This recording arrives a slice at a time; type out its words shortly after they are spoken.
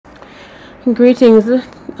Greetings,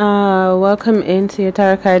 welcome into your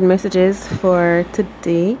tarot card messages for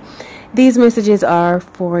today. These messages are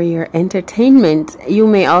for your entertainment. You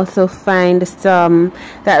may also find some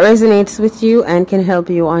that resonates with you and can help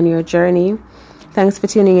you on your journey. Thanks for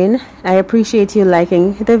tuning in. I appreciate you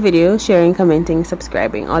liking the video, sharing, commenting,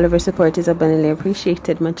 subscribing. All of your support is abundantly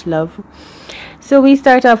appreciated. Much love. So we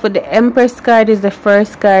start off with the Empress card is the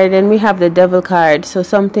first card, and we have the Devil card, so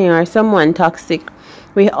something or someone toxic.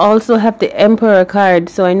 We also have the Emperor card,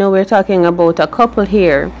 so I know we're talking about a couple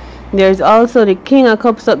here. There's also the King of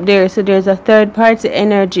Cups up there, so there's a third party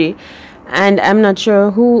energy, and I'm not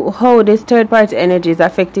sure how this third party energy is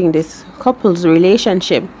affecting this couple's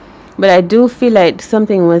relationship, but I do feel like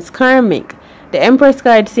something was karmic. The Empress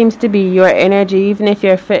card seems to be your energy, even if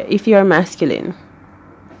you're masculine.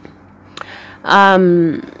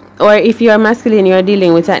 Or if you're masculine, you're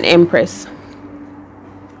dealing with an Empress.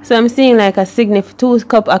 So I'm seeing like a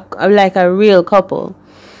like a real couple,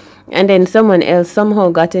 and then someone else somehow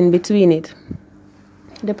got in between it.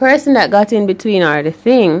 The person that got in between, or the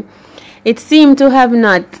thing, it seemed to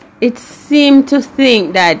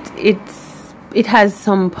think that it has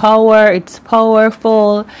some power, it's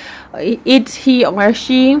powerful, it's he or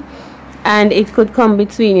she, and it could come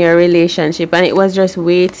between your relationship, and it was just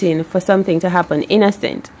waiting for something to happen,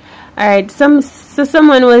 innocent. All right, so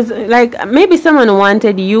someone was like, maybe someone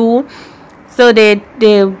wanted you, so they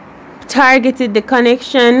targeted the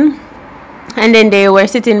connection, and then they were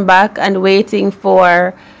sitting back and waiting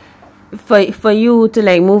for you to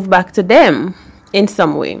like move back to them in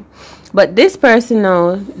some way. But this person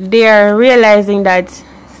now, they are realizing that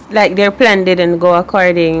like their plan didn't go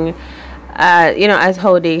according as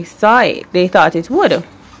how they saw it, they thought it would.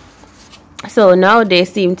 So now they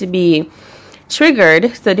seem to be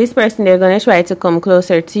triggered. So this person, they're going to try to come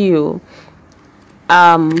closer to you,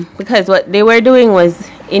 because what they were doing was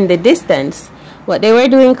in the distance. What they were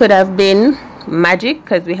doing could have been magic,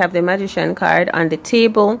 because we have the Magician card on the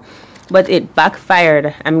table, but it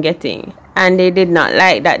backfired, I'm getting, and they did not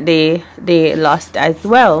like that they lost as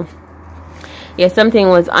well. Yes, something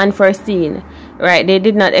was unforeseen, right? They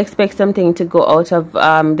did not expect something to go out of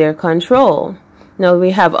their control. Now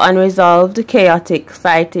we have unresolved, chaotic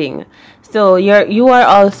fighting. So you are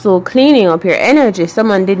also cleaning up your energy.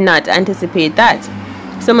 Someone did not anticipate that.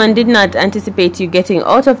 Someone did not anticipate you getting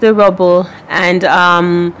out of the rubble and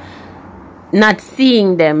not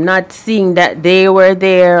seeing them, not seeing that they were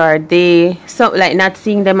there, or not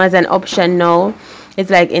seeing them as an option. No, it's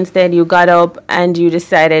like instead you got up and you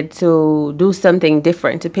decided to do something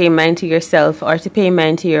different, to pay mind to yourself or to pay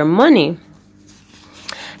mind to your money.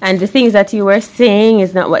 And the things that you were saying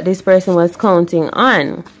is not what this person was counting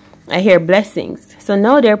on. I hear blessings. So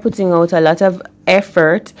now they're putting out a lot of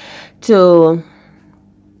effort to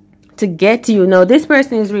get you. Now this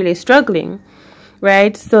person is really struggling,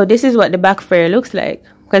 right? So this is what the backfire looks like,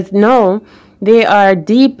 because now they are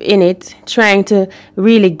deep in it, trying to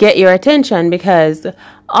really get your attention, because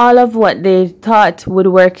all of what they thought would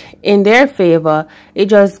work in their favor, it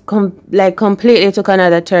just completely took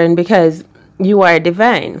another turn, because you are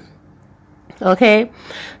divine. Okay,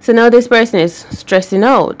 so now this person is stressing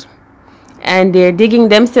out, and they're digging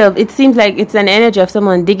themselves. It seems like it's an energy of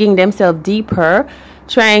someone digging themselves deeper,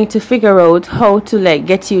 trying to figure out how to like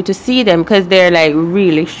get you to see them, because they're like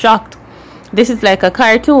really shocked. This is like a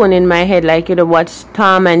cartoon in my head, like you'd watch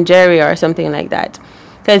Tom and Jerry or something like that.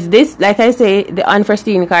 Because this, like I say, the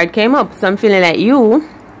unforeseen card came up. So I'm feeling like you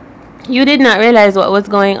did not realize what was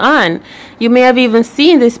going on. You may have even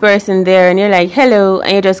seen this person there, and you're like, hello,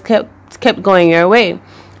 and you just kept going your way.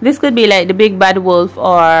 This could be like the Big Bad Wolf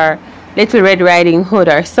or Little Red Riding Hood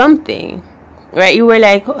or something, right? You were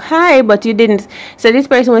like, hi, but you didn't. So this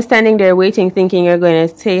person was standing there waiting, thinking you're going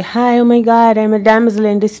to say, hi, oh my God, I'm a damsel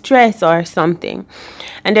in distress or something.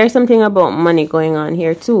 And there's something about money going on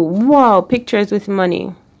here too. Wow, pictures with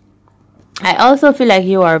money. I also feel like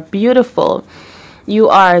you are beautiful. You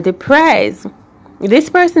are the prize. This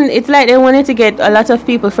person, it's like they wanted to get a lot of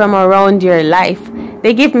people from around your life.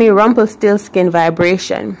 They give me Rumpelstiltskin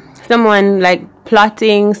vibration. Someone like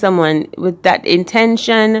plotting, someone with that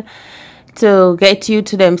intention to get you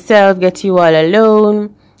to themselves, get you all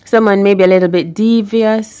alone. Someone maybe a little bit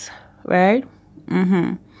devious, right?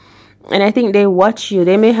 And I think they watch you.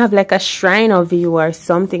 They may have like a shrine of you or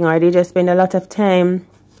something, or they just spend a lot of time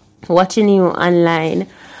watching you online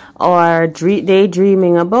or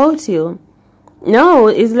daydreaming about you. No,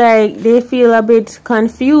 it's like they feel a bit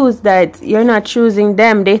confused that you're not choosing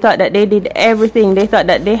them. They thought that they did everything. They thought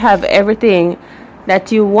that they have everything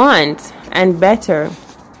that you want and better.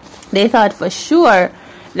 They thought for sure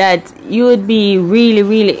that you would be really,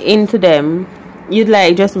 really into them, you'd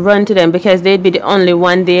like just run to them because they'd be the only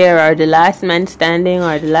one there, or the last man standing,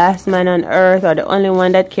 or the last man on earth, or the only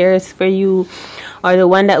one that cares for you, or the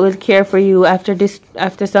one that will care for you after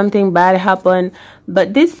something bad happened.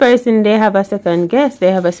 But this person, they have a second guess.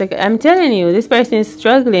 I'm telling you, this person is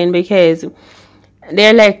struggling because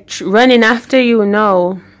they're like running after you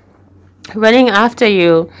now, running after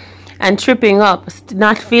you and tripping up,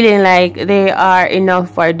 not feeling like they are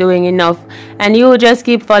enough or doing enough, and you just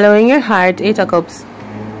keep following your heart. 8 of Cups.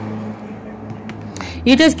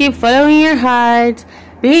 You just keep following your heart,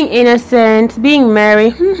 being innocent, being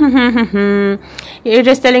merry. You're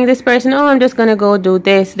just telling this person, oh, I'm just gonna go do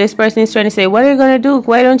this. This person is trying to say, what are you gonna do?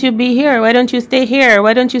 Why don't you be here? Why don't you stay here?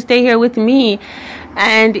 Why don't you stay here with me?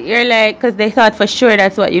 And you're like, because they thought for sure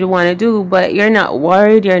that's what you'd want to do, but you're not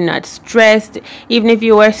worried, you're not stressed. Even if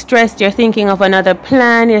you were stressed, you're thinking of another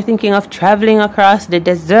plan, you're thinking of traveling across the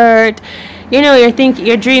desert. You know,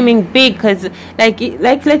 you're dreaming big, because like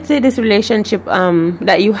let's say this relationship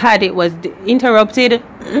that you had, it was interrupted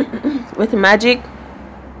with magic.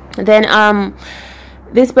 Then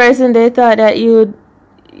this person, they thought that you'd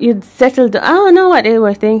settled. I don't know what they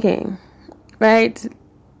were thinking, right?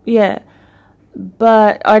 Yeah.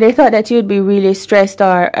 But, or they thought that you'd be really stressed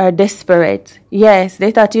or desperate. Yes,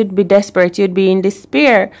 they thought you'd be desperate, you'd be in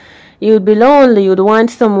despair, you'd be lonely, you'd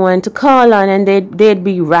want someone to call on, and they'd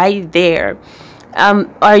be right there.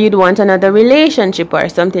 Or you'd want another relationship or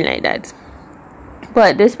something like that.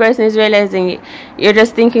 But this person is realizing you're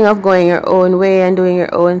just thinking of going your own way and doing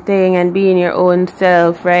your own thing and being your own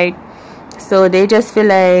self, right? So they just feel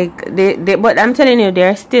like but I'm telling you,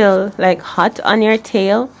 they're still like hot on your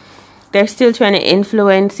tail. They're still trying to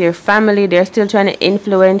influence your family. They're still trying to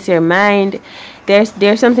influence your mind.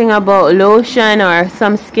 There's something about lotion or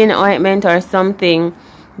some skin ointment or something.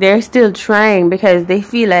 They're still trying because they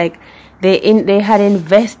feel like they had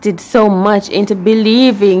invested so much into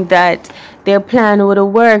believing that their plan would have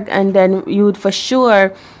worked, and then you'd for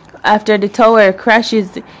sure, after the tower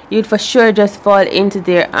crashes, you'd for sure just fall into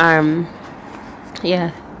their arm.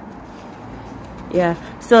 Yeah.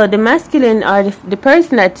 So the masculine, or the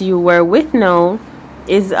person that you were with now,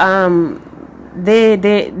 is I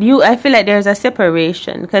feel like there's a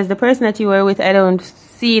separation, because the person that you were with, I don't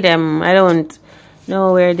see them, I don't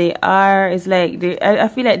know where they are. It's like I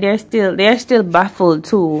feel like they're still baffled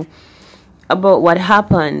too about what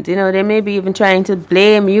happened. You know, they may be even trying to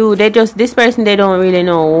blame you. This person, they don't really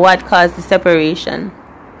know what caused the separation.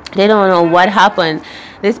 They don't know what happened.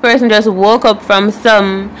 This person just woke up from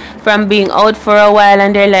being out for a while,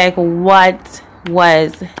 and they're like, what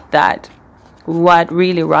was that? What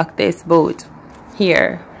really rocked this boat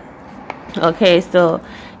here? Okay, so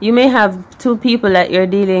you may have two people that you're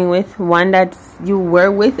dealing with, one that you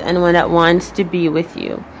were with and one that wants to be with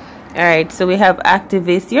you. All right, so we have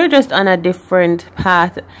activists. You're just on a different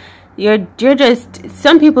path. You're just,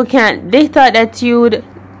 some people can't, they thought that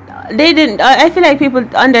I feel like people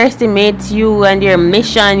underestimate you and your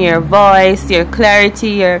mission, your voice, your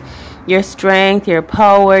clarity, your strength, your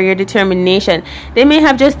power, your determination. They may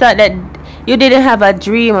have just thought that you didn't have a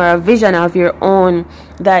dream or a vision of your own,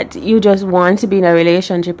 that you just want to be in a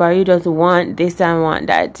relationship, or you just want this and want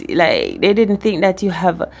that. Like, they didn't think that you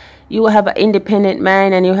have an independent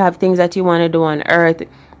mind, and you have things that you want to do on earth.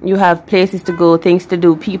 You have places to go, things to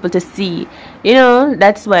do, people to see. You know,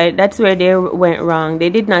 that's where they went wrong. They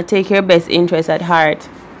did not take your best interest at heart.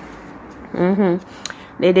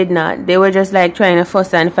 They did not. They were just like trying to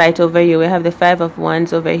fuss and fight over you. We have the 5 of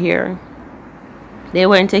Wands over here. They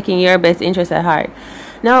weren't taking your best interest at heart.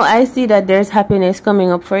 Now I see that there's happiness coming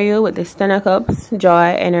up for you with the 10 of Cups,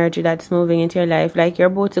 joy, energy that's moving into your life. Like you're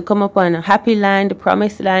about to come upon a happy land, a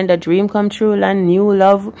promised land, a dream come true land, new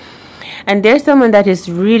love. And there's someone that is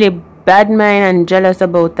really bad mind and jealous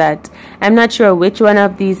about that. I'm not sure which one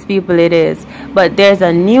of these people it is, but there's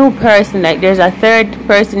a new person, like there's a third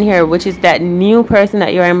person here, which is that new person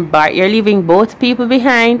that you're leaving both people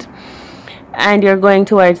behind, and you're going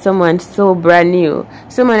towards someone so brand new.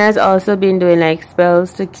 Someone has also been doing like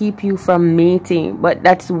spells to keep you from mating, but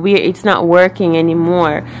that's weird, it's not working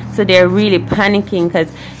anymore. So they're really panicking,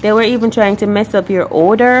 because they were even trying to mess up your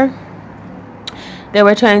odor. They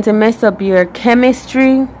were trying to mess up your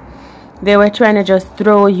chemistry. They were trying to just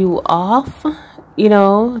throw you off, you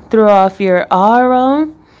know, throw off your aura,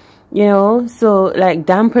 you know, so like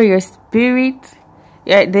damper your spirit.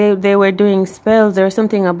 Yeah, they were doing spells. There was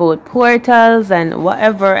something about portals and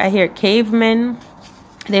whatever. I hear cavemen.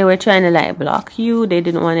 They were trying to like block you. They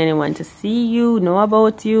didn't want anyone to see you, know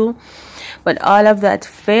about you. But all of that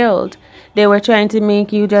failed. They were trying to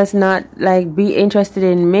make you just not like be interested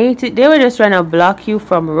in mating. They were just trying to block you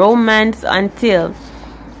from romance until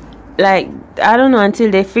like, I don't know,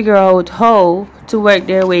 until they figure out how to work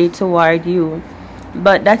their way toward you.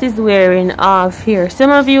 But that is wearing off here.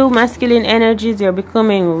 Some of you masculine energies, you're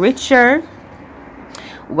becoming richer,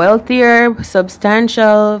 wealthier,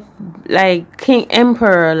 substantial, like king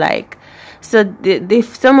emperor, like. So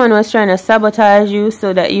if someone was trying to sabotage you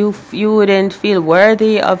so that you wouldn't feel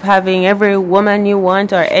worthy of having every woman you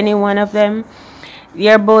want or any one of them,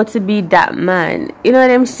 you're about to be that man. You know what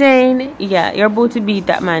I'm saying? Yeah, you're about to be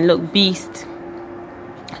that man. Look, beast.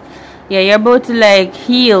 Yeah, you're about to like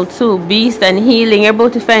heal too. Beast and healing. You're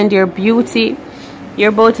about to find your beauty. You're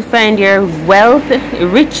about to find your wealth,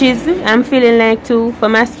 riches. I'm feeling like too for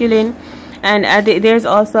masculine. And there's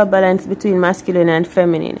also a balance between masculine and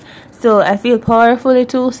feminine. So I feel powerfully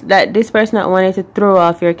too that this person that wanted to throw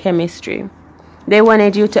off your chemistry. They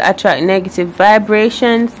wanted you to attract negative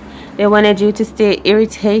vibrations. They wanted you to stay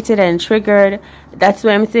irritated and triggered. That's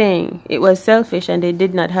what I'm saying. It was selfish and they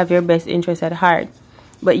did not have your best interest at heart.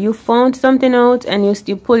 But you found something out and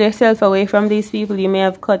you pull yourself away from these people. You may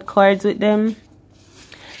have cut cords with them.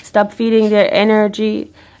 Stop feeding their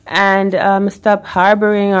energy and stop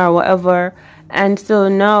harboring or whatever. And so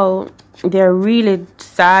now they're really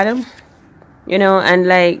sad, you know, and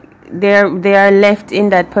like they are left in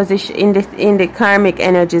that position in the karmic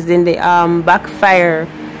energies, in the backfire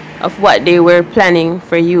of what they were planning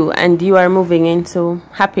for you, and you are moving into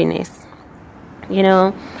happiness. You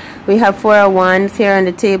know, we have 4 of Wands here on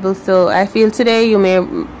the table. So I feel today you may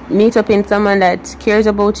meet up in someone that cares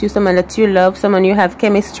about you, someone that you love, someone you have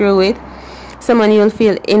chemistry with, someone you'll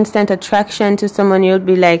feel instant attraction to, someone you'll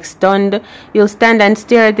be like stunned. You'll stand and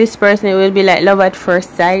stare at this person. It will be like love at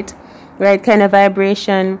first sight, right? Kind of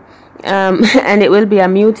vibration. And it will be a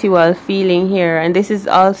mutual feeling here. And this is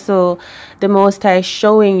also the Most High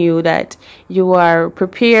showing you that you are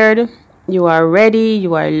prepared, you are ready,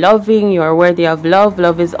 you are loving, you are worthy of love.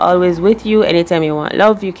 Love is always with you. Anytime you want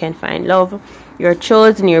love, you can find love. You're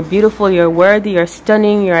chosen, you're beautiful, you're worthy, you're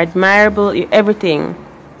stunning, you're admirable, you're everything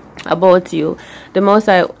about you. The Most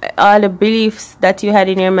High, all the beliefs that you had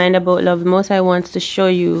in your mind about love, the Most High wants to show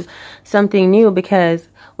you something new, because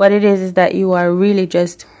what it is that you are really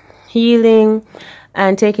just healing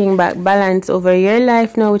and taking back balance over your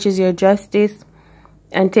life now, which is your justice,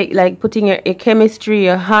 and putting your chemistry,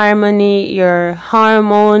 your harmony, your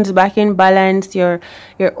hormones back in balance, your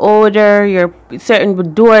odor, your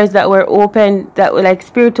certain doors that were open, that were like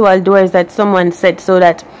spiritual doors that someone set, so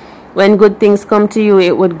that when good things come to you,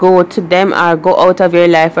 it would go to them or go out of your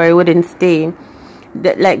life, or it wouldn't stay.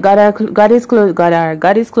 Like God is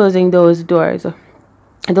closing those doors.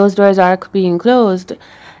 Those doors are being closed.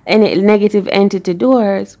 Any negative entity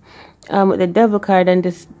doors, with the Devil card and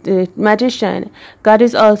the Magician, God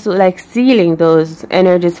is also like sealing those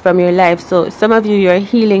energies from your life. So some of you, you're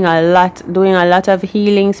healing a lot, doing a lot of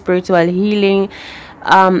healing, spiritual healing,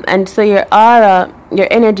 and so your aura, your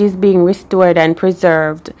energy is being restored and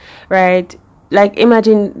preserved, right? Like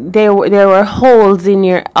imagine there were holes in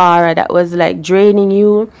your aura that was like draining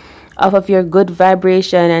you off of your good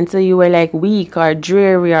vibration, and so you were like weak or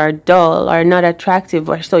dreary or dull or not attractive,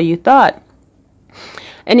 or so you thought.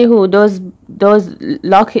 Anywho, those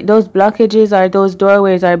blockages or those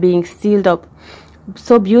doorways are being sealed up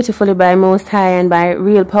so beautifully by Most High and by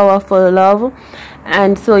real powerful love.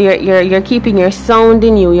 And so you're keeping your sound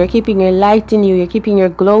in you, you're keeping your light in you, you're keeping your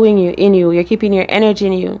glowing in you, you're keeping your energy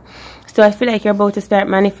in you. So I feel like you're about to start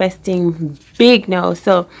manifesting big now.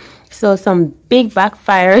 So some big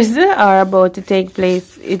backfires are about to take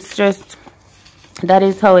place. It's just, that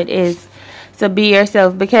is how it is. So be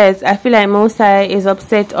yourself, because I feel like Most High is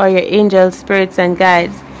upset, or your angels, spirits and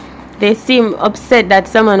guides, they seem upset that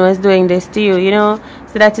someone was doing this to you, you know.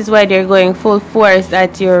 So that is why they're going full force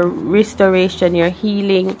at your restoration, your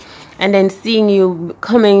healing, and then seeing you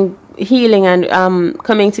healing and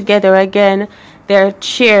coming together again. They're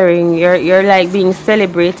cheering. You're like being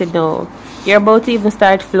celebrated now. You're about to even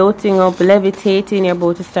start floating up, levitating. You're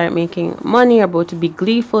about to start making money. You're about to be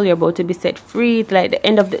gleeful. You're about to be set free. It's like the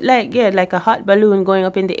end of the, like a hot balloon going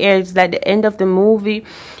up in the air. It's like the end of the movie.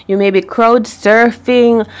 You may be crowd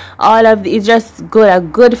surfing. All of it's just good, a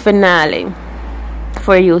good finale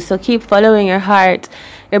for you. So keep following your heart.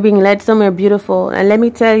 You're being led somewhere beautiful. And let me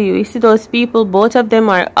tell you, you see those people, both of them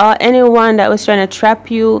are anyone that was trying to trap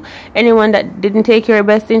you, anyone that didn't take your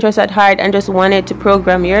best interest at heart and just wanted to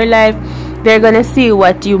program your life. They're going to see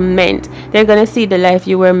what you meant. They're going to see the life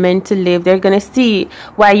you were meant to live. They're going to see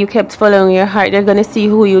why you kept following your heart. They're going to see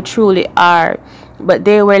who you truly are. But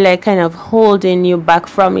they were like kind of holding you back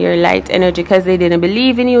from your light energy, because they didn't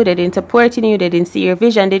believe in you. They didn't support in you. They didn't see your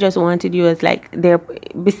vision. They just wanted you as like they're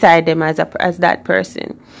beside them as that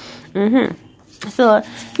person. So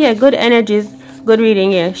yeah, good energies, good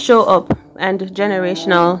reading. Yeah, show up and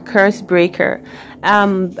generational curse breaker.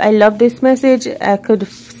 I love this message. I could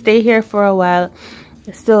stay here for a while.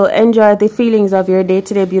 So enjoy the feelings of your day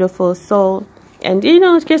today, beautiful soul. And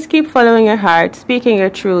just keep following your heart, speaking your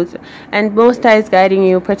truth, and Most High is guiding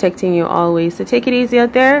you, protecting you always. So take it easy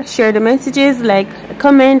out there. Share the messages, like,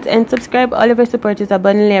 comment, and subscribe. All of your support is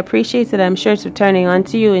abundantly appreciated. I'm sure it's returning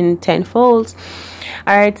onto you in tenfold.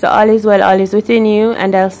 Alright, so all is well, all is within you,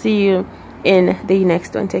 and I'll see you in the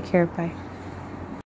next one. Take care. Bye.